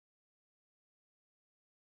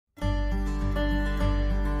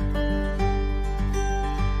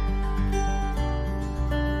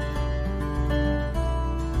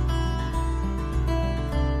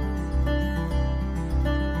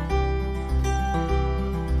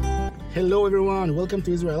Hello everyone, welcome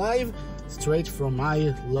to IsraeLive, straight from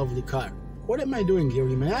my lovely car. What am I doing here,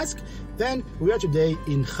 you may ask? Then we are today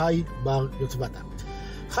in Bar Yotvata.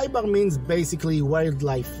 Bar means basically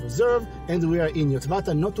wildlife reserve, and we are in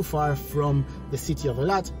Yotvata, not too far from the city of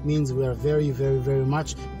Eilat. Means we are very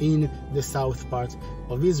much in the south part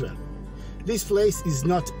of Israel. This place is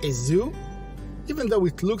not a zoo, even though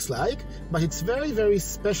it looks like, but it's very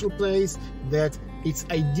special place that its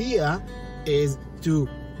idea is to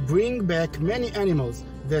bring back many animals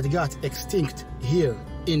that got extinct here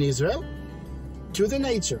in Israel to the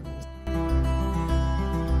nature.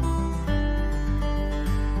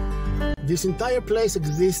 This entire place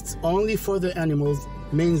exists only for the animals,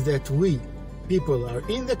 means that we, people, are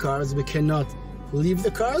in the cars, we cannot leave the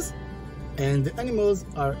cars, and the animals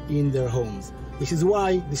are in their homes. This is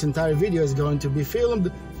why this entire video is going to be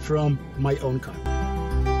filmed from my own car.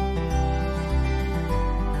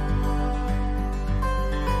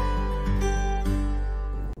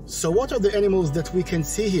 So what are the animals that we can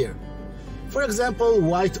see here? For example,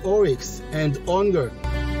 white oryx and onger.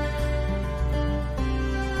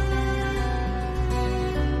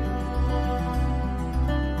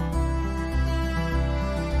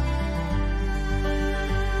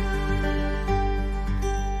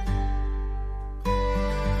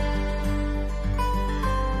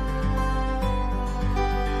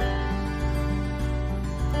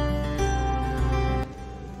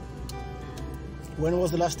 When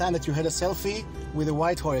was the last time that you had a selfie with a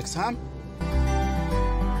white oryx, huh?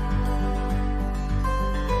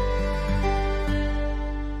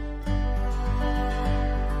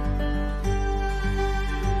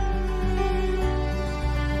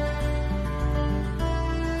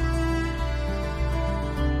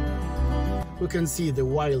 We can see the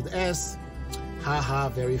wild ass. Haha,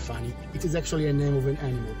 very funny. It is actually a name of an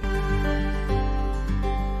animal.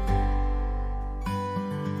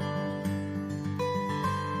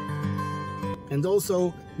 And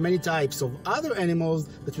also many types of other animals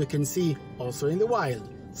that we can see also in the wild,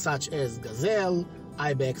 such as gazelle,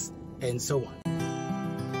 ibex, and so on.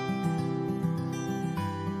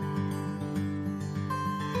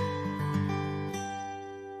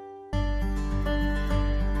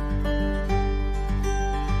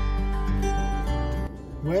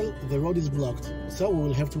 Well, the road is blocked, so we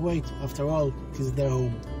will have to wait. After all, it is their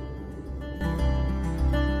home.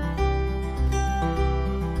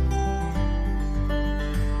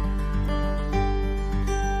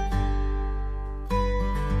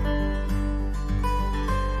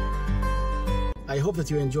 I hope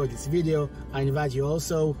that you enjoyed this video. I invite you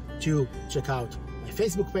also to check out my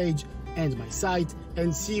Facebook page and my site,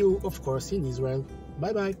 and see you, of course, in Israel.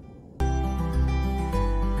 Bye bye.